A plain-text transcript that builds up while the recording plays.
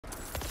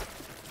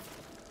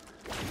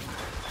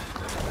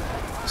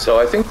So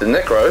I think the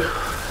Necro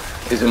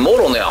is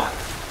immortal now.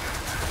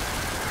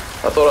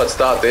 I thought I'd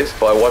start this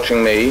by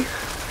watching me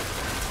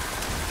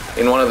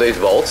in one of these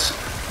vaults,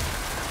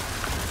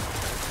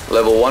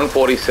 level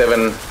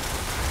 147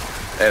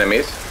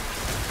 enemies.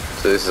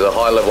 So this is a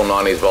high level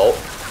 90s vault.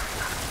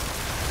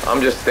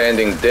 I'm just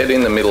standing dead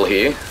in the middle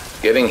here,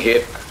 getting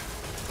hit,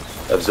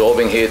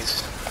 absorbing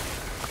hits.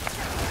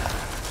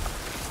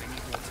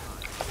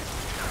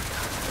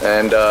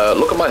 And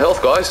look at my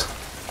health, guys.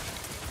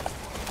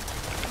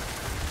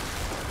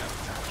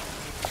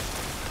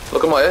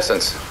 Look at my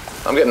essence.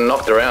 I'm getting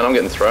knocked around, I'm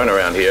getting thrown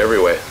around here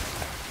everywhere.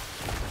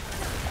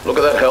 Look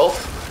at that health,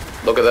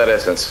 look at that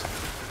essence.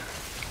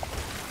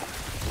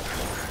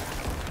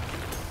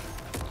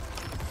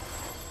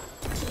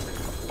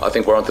 I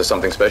think we're onto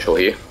something special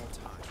here.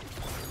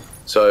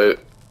 So,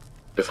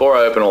 before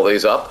I open all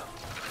these up,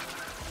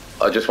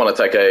 I just want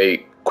to take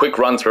a quick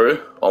run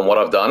through on what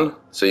I've done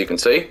so you can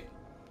see.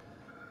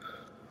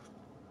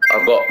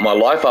 I've got my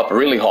life up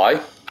really high.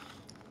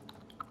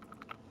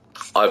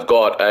 I've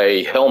got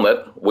a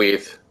helmet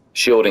with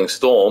shielding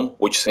storm,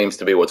 which seems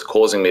to be what's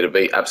causing me to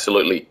be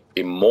absolutely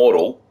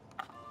immortal.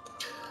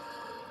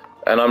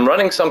 And I'm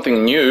running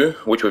something new,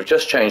 which we've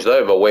just changed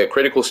over, where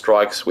critical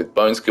strikes with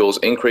bone skills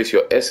increase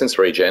your essence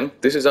regen.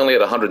 This is only at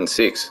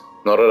 106,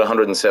 not at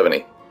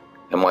 170.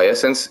 And my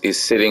essence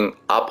is sitting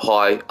up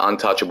high,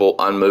 untouchable,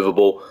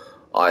 unmovable.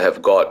 I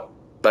have got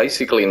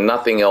basically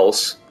nothing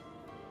else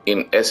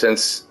in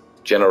essence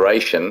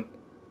generation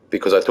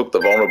because I took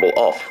the vulnerable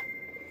off.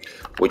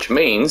 Which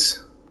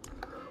means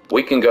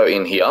we can go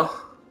in here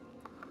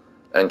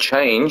and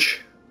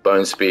change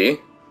Bone Spear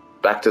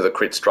back to the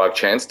crit strike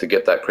chance to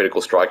get that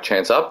critical strike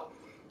chance up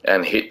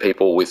and hit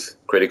people with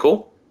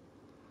critical.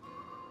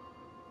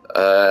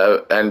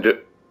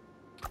 And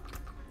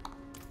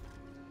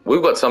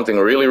we've got something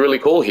really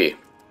cool here.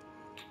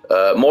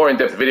 More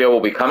in-depth video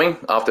will be coming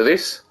after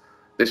this.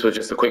 This was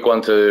just a quick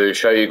one to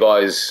show you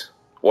guys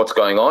what's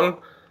going on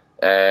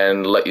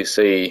and let you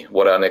see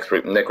what our next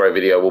Necro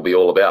video will be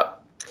all about.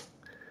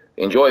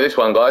 Enjoy this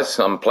one, guys.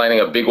 I'm planning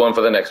a big one for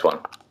the next one.